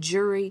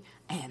 jury,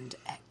 and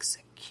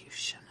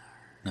executioner.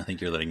 I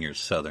think you're letting your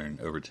Southern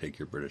overtake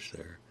your British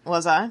there.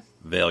 Was I?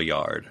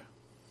 Valeyard.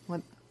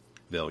 What?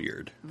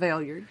 Valeyard.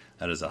 Valeyard.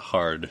 That is a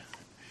hard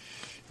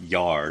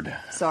yard.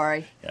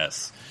 Sorry.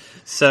 Yes.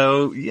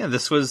 So, yeah,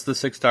 this was the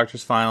Sixth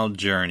Doctor's final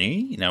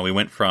journey. Now, we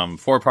went from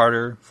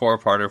four-parter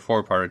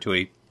to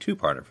a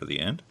two-parter for the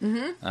end.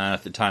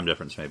 Mm-hmm. The time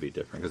difference may be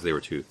different because they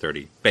were two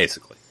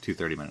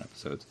 30-minute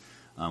episodes,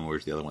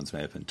 whereas the other ones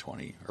may have been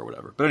 20 or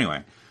whatever. But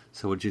anyway,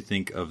 so what did you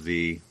think of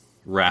the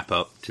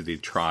wrap-up to the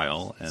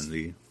trial and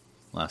the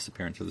last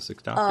appearance of the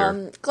Sixth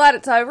Doctor? Glad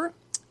it's over.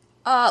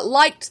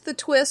 Liked the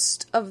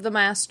twist of the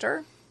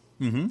Master.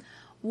 Mm-hmm.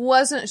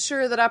 Wasn't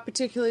sure that I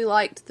particularly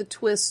liked the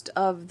twist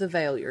of the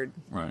Valeyard.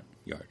 Right.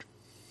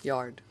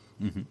 Yard.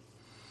 Mm-hmm.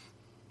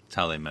 It's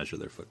how they measure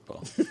their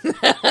football.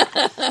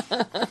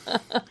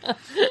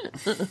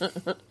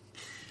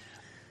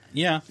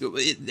 Yeah.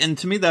 And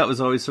to me, that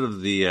was always sort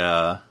of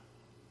the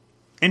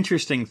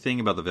interesting thing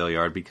about the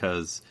Valeyard,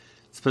 because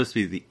it's supposed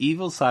to be the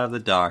evil side of the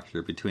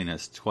Doctor between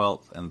his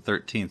 12th and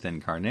 13th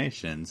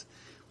incarnations,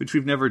 which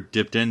we've never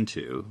dipped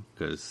into,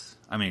 because,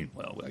 I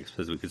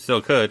suppose we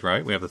could,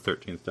 right? We have the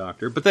 13th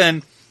Doctor. But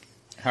then,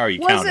 how are you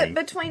counting? Was it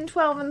between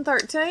 12 and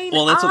 13?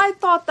 Well, I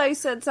thought they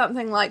said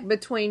something like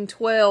between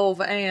 12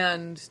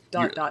 and ...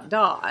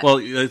 Well,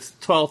 it's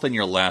 12th in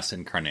your last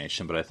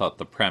incarnation, but I thought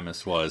the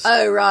premise was...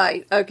 Oh,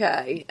 right.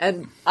 Okay.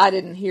 And I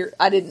didn't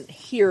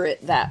hear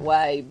it that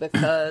way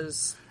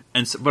because...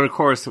 But of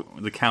course,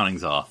 the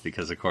counting's off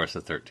because, of course,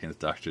 the 13th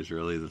Doctor is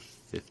really the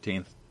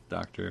 15th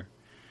Doctor.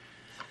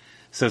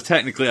 So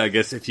technically, I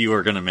guess if you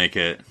were going to make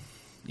it,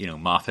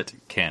 Moffat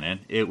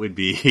canon, it would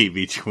be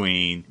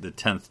between the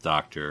 10th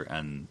Doctor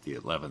and the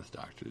 11th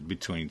Doctor,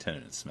 between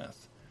Tennant and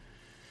Smith.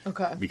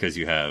 Okay. Because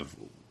you have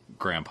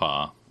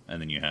Grandpa,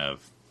 and then you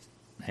have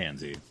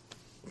Hansy,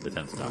 the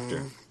 10th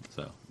Doctor.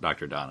 So,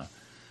 Dr. Donna.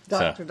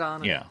 Dr.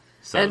 Donna. Yeah.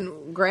 So,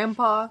 and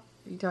Grandpa, are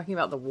you talking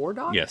about the War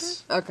Doctor?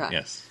 Yes. Okay.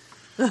 Yes.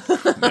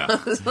 Yeah.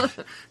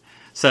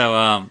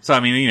 So,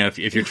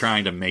 if you're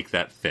trying to make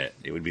that fit,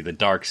 it would be the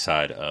dark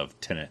side of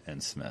Tennant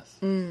and Smith.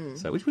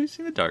 So, we've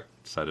seen the dark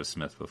side of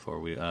Smith before.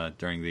 We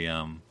during the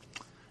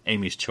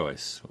Amy's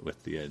Choice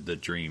with the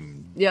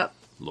Dream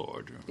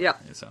Lord.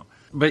 Yep. So,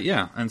 but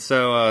yeah, and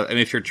so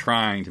if you're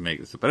trying to make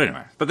this, but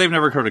anyway, they've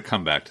never sort of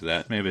come back to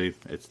that.Maybe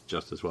it's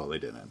just as well they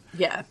didn't.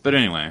 Yeah. But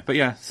anyway,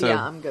 So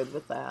yeah, I'm good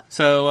with that.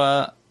 So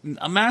a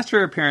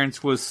Master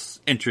appearance was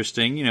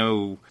interesting.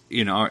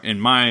 In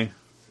my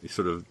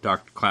sort of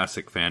dark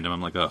classic fandom,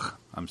 I'm like, ugh,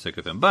 I'm sick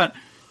of him. But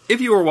if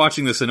you were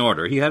watching this in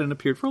order, he hadn't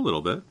appeared for a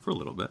little bit.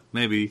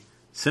 Maybe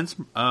since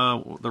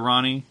the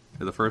Ronnie,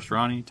 or the first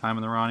Ronnie, Time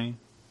of the Ronnie,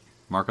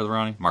 Mark of the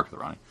Ronnie,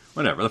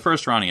 whatever. The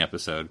first Ronnie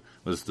episode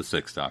was the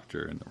Sixth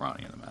Doctor and the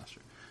Ronnie and the Master.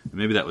 And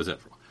maybe that was it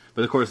for a while.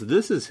 But of course,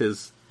 this is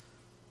his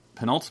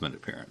penultimate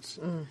appearance.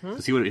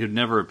 Because he would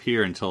never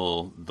appear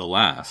until the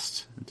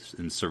last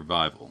in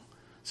Survival.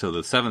 So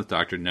the 7th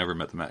Doctor never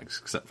met the Max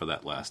except for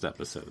that last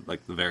episode,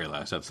 like the very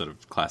last episode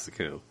of Classic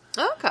Who.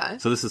 Okay.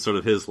 So this is sort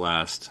of his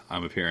last,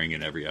 I'm appearing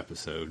in every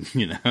episode,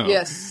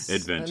 yes.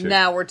 adventure. And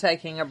now we're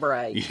taking a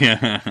break.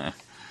 Yeah.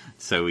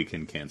 So we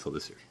can cancel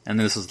this year. And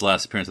this is the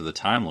last appearance of the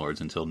Time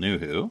Lords until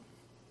nuWho.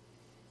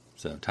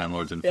 So Time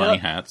Lords in funny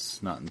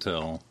hats, not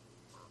until,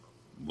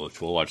 which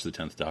we'll watch the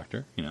 10th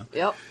Doctor,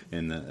 Yep.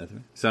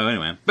 So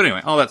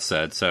anyway, all that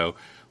said, so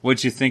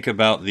what'd you think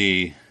about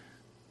the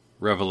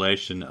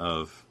revelation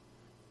of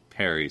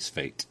Peri's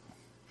fate?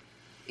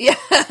 Yeah.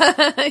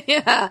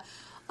 Yeah.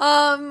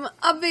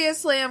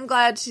 Obviously I'm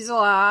glad she's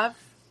alive.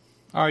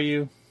 Are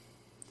you?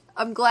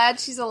 I'm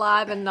glad she's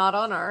alive and not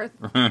on Earth.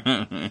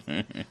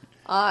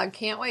 I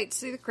can't wait to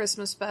see the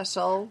Christmas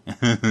special.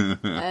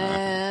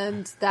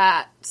 And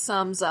that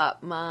sums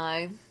up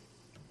my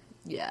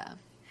Yeah.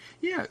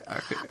 Yeah.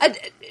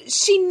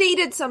 She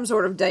needed some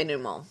sort of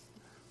denouement.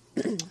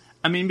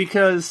 I mean,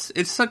 because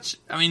it's such...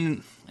 I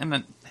mean,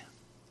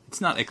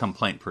 it's not a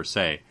complaint per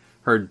se.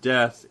 Her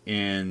death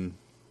in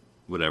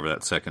whatever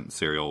that second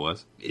serial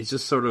was, it's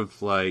just sort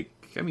of like...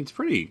 I mean, it's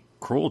pretty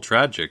cruel,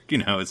 tragic. You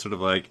know, it's sort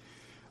of like...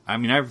 I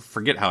mean, I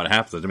forget how it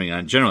happens. I mean,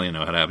 I generally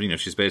know how it happens. You know,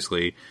 she's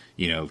basically,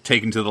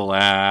 taken to the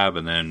lab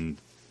and then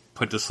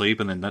put to sleep,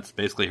 and then that's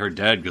basically her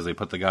dead because they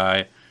put the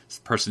guy's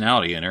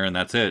personality in her, and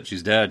that's it.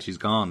 She's dead. She's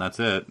gone. That's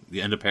it.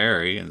 The end of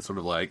Peri, and it's sort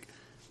of like...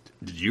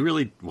 Did you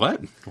really...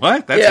 What?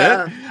 That's it?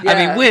 Yeah.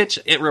 I mean, which,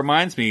 it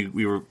reminds me,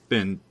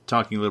 been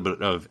talking a little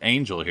bit of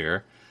Angel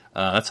here.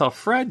 That's how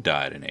Fred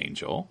died in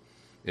Angel.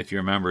 If you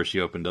remember, she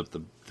opened up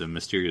the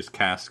mysterious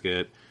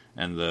casket,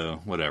 and the,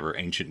 whatever,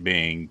 ancient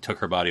being took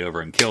her body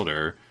over and killed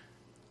her,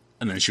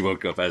 and then she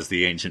woke up as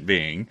the ancient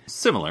being.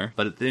 Similar,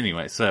 but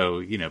anyway,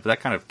 so, but that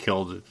kind of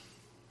killed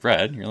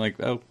Fred. You're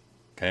like, oh,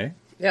 okay.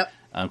 Yep.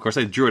 Of course,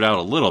 they drew it out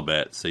a little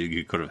bit, so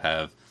you could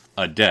have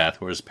a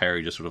death, whereas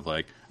Peri just sort of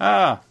like,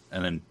 and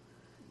then...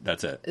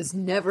 That's it. Is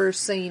never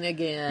seen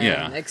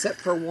again,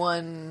 except for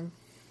one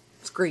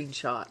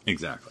screenshot.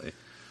 Exactly.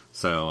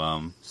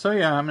 So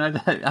yeah. I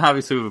mean, I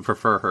obviously would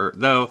prefer her,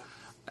 though.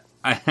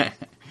 I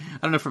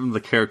don't know from the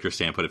character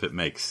standpoint if it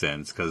makes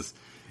sense, because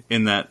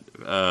in that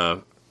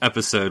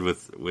episode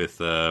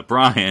with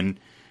Brian,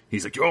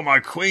 he's like, "You're my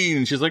queen,"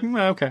 and she's like,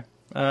 "Okay,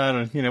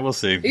 we'll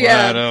see."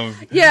 Yeah,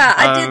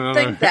 I did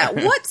think that.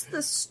 What's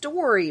the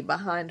story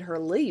behind her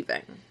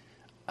leaving?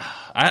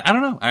 I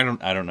don't know. I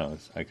don't know.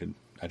 I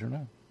don't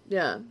know.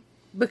 Yeah,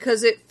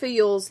 because it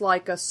feels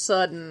like a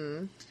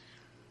sudden...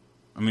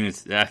 I mean,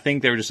 I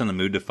think they were just in the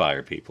mood to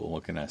fire people.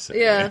 What can I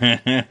say? Yeah,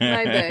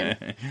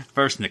 maybe.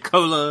 First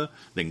Nicola,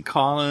 then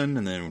Colin,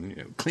 and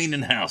then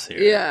cleaning house here.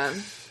 Yeah.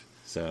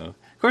 So,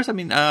 of course, I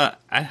mean, I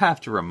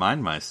have to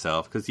remind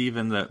myself, because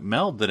even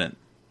Mel didn't...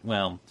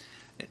 Well,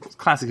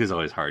 classic is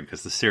always hard,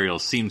 because the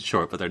serials seem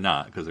short, but they're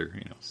not, because they're,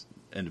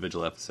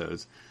 individual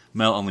episodes.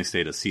 Mel only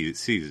stayed a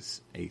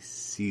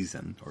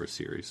season, or a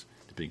series,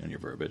 depending on your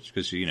verbiage,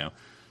 because she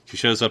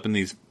shows up in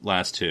these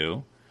last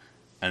two,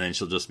 and then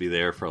she'll just be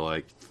there for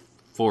like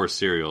 4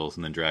 serials,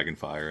 and then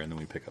Dragonfire, and then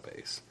we pick up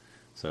Ace.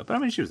 So, but I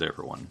mean, she was there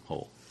for one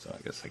whole, so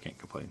I guess I can't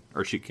complain.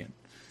 Or she can.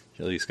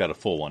 She at least got a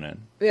full one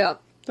in. Yeah.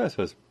 So I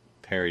suppose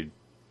Peri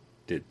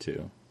did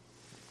too.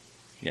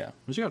 Yeah,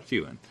 she got a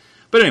few in.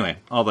 But anyway,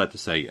 all that to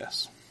say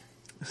yes.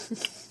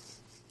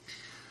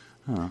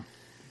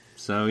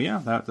 So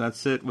yeah,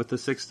 that's it with the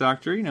Sixth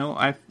Doctor.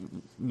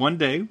 One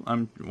day.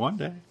 I'm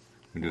gonna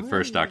do the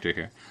First Doctor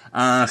here.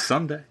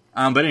 Someday.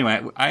 But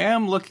anyway, I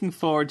am looking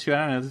forward to,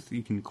 I don't know if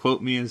you can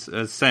quote me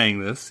as saying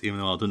this, even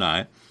though I'll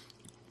deny it.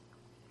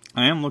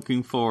 I am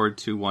looking forward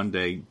to one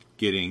day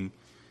getting,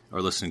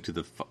 or listening to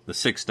the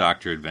Sixth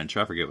Doctor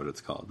adventure. I forget what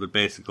it's called. But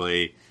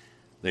basically,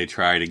 they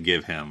try to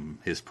give him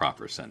his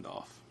proper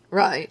send-off.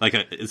 Right. Like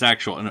it's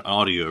actual an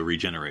audio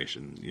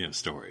regeneration,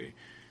 story.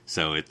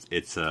 So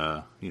it's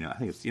I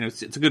think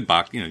it's a good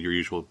box, your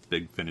usual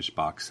big finished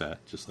box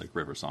set, just like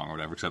River Song or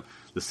whatever, except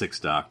the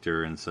Sixth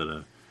Doctor, and sort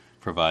of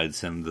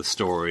provides him the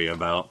story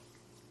about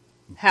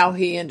how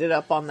he ended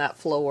up on that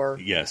floor.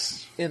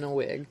 Yes. In a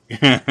wig.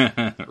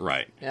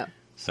 Right. Yeah.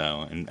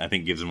 So, and I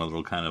think gives him a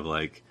little kind of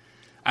like,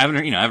 I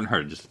haven't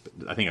heard it, just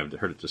I think I've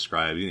heard it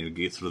described.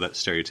 Get sort of that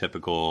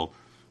stereotypical,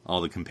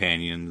 all the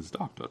companions,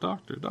 doctor,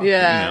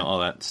 yeah, all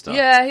that stuff.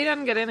 Yeah, he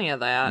doesn't get any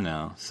of that.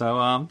 No.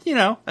 So,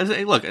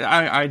 look,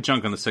 I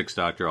junk on the Sixth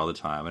Doctor all the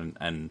time,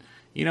 and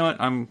you know what,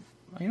 I'm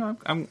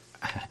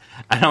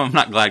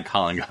not glad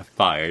Colin got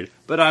fired,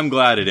 but I'm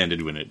glad it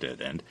ended when it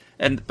did end.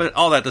 But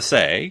all that to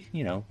say,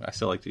 I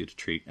still like to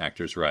treat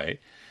actors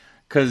right,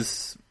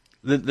 because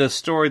the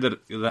story that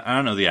I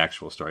don't know the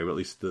actual story, but at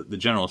least the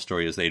general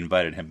story is they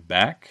invited him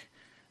back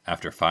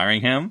after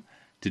firing him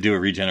to do a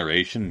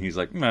regeneration, and he's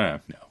like, no.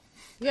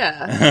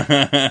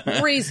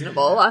 Yeah,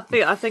 reasonable. I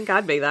think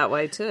I'd be that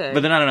way too.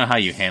 But then I don't know how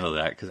you handle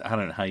that, because I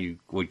don't know how you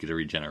would get a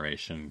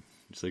regeneration.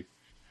 It's like,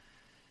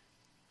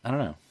 I don't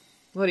know.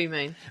 What do you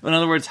mean? In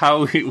other words, how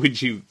would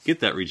you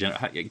get that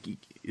regeneration?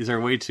 Is there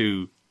a way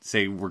to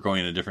say we're going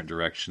in a different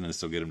direction and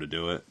still get him to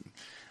do it?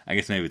 I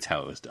guess maybe it's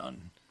how it was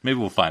done. Maybe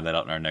we'll find that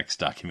out in our next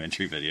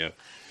documentary video.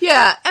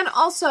 Yeah, and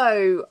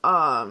also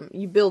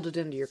you build it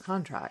into your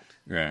contract.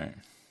 Right.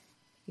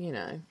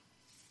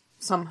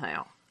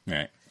 Somehow.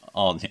 Right.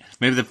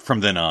 Maybe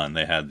from then on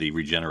they had the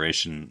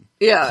regeneration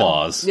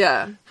clause.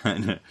 Yeah.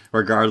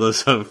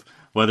 Regardless of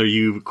whether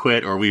you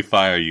quit or we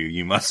fire you,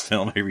 you must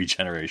film a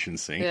regeneration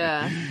scene.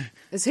 Yeah.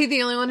 Is he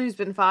the only one who's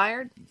been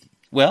fired?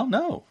 Well,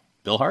 no.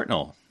 Bill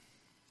Hartnell.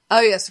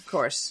 Oh, yes, of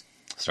course.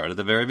 Started at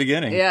the very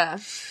beginning. Yeah.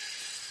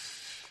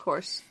 Of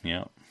course.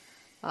 Yeah.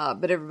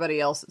 But everybody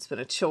else, it's been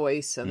a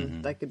choice,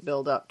 and they could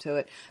build up to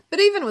it. But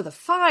even with a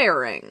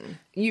firing,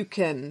 you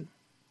can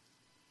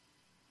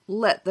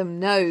let them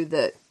know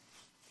that,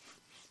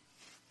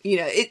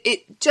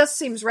 it just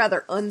seems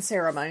rather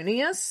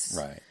unceremonious.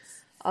 Right.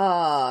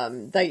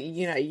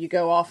 You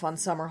go off on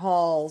summer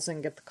halls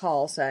and get the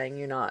call saying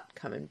you're not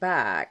coming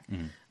back,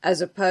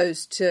 as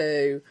opposed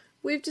to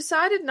We've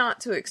decided not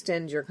to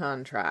extend your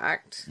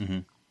contract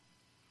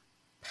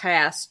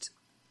past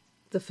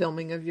the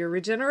filming of your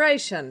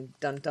regeneration.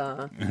 Dun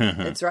dun.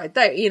 It's right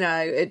there. You know,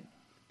 I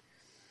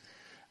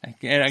it's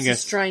guess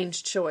a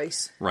strange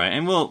choice. right.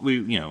 And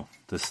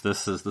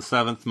this is the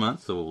 7th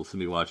month, so we'll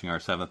be watching our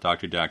 7th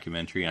Doctor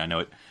documentary. And I know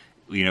it.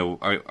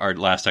 Our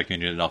last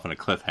documentary ended off on a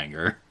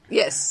cliffhanger.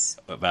 Yes.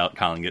 About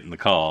Colin getting the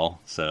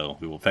call, so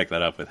we will pick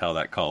that up with how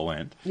that call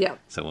went. Yeah.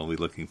 So we'll be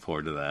looking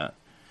forward to that.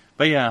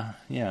 But yeah,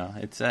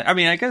 it's.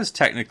 I guess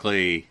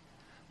technically,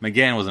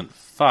 McGann wasn't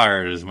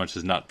fired as much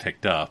as not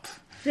picked up.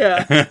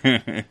 Yeah.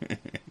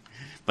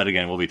 But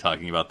again, we'll be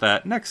talking about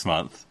that next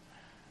month.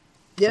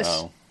 Yes.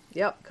 So,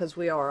 yep, because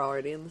we are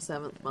already in the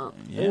 7th month.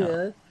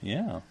 Yeah.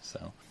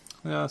 So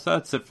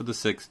that's it for the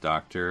 6th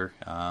Doctor.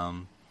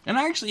 And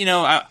actually,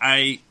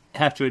 I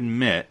have to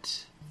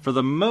admit, for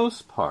the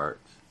most part,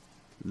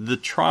 the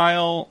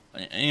trial,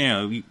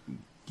 you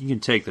can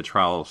take the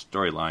trial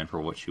storyline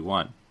for what you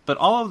want. But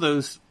all of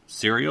those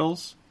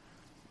serials,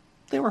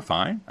 they were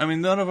fine. I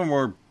mean, none of them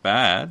were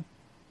bad.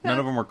 None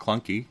of them were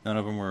clunky. None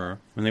of them were...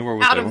 they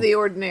were out of the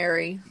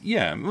ordinary.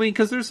 Yeah, I mean,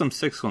 because there's some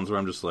 6 ones where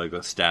I'm just like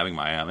stabbing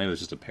my eye. Maybe it was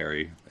just a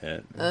Peri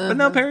hit. But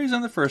no, Peri's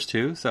on the first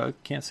 2, so I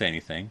can't say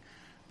anything.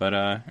 But,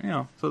 I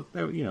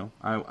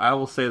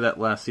will say that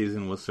last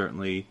season was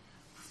certainly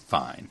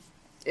fine.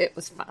 It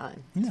was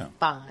fine. Yeah.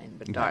 Fine,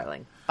 but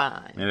darling,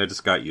 fine. Maybe I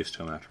just got used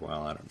to him after a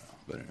while. I don't know.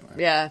 But anyway.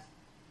 Yeah.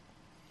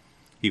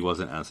 He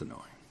wasn't as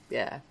annoying.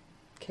 Yeah.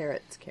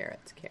 Carrots,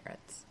 carrots,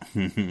 carrots.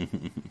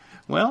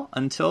 Well,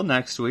 until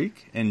next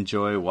week,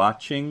 enjoy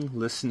watching,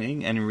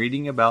 listening, and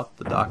reading about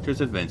the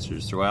Doctor's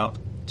adventures throughout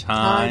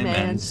time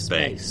and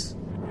space.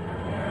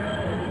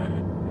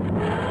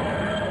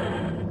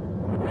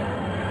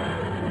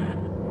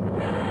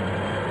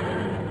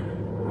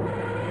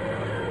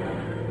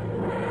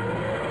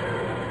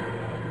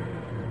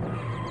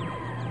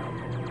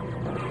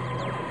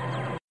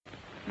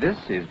 This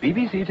is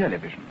BBC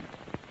Television.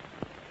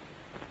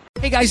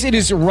 Hey guys, it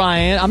is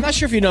Ryan. I'm not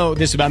sure if you know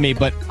this about me,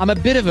 but I'm a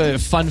bit of a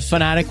fun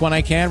fanatic when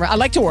I can. I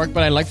like to work,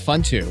 but I like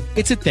fun too.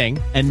 It's a thing.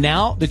 And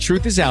now the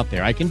truth is out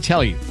there. I can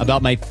tell you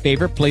about my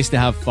favorite place to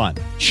have fun.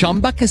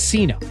 Chumba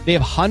Casino. They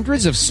have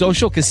hundreds of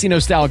social casino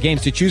style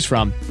games to choose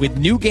from with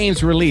new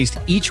games released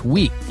each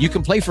week. You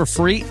can play for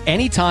free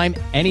anytime,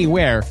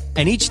 anywhere.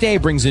 And each day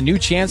brings a new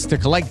chance to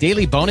collect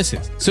daily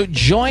bonuses. So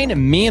join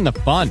me in the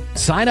fun.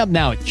 Sign up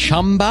now at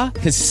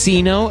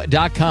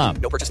ChumbaCasino.com.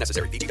 No purchase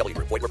necessary. VGW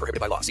Group. Void where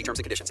prohibited by law. See terms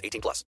and conditions. 18+.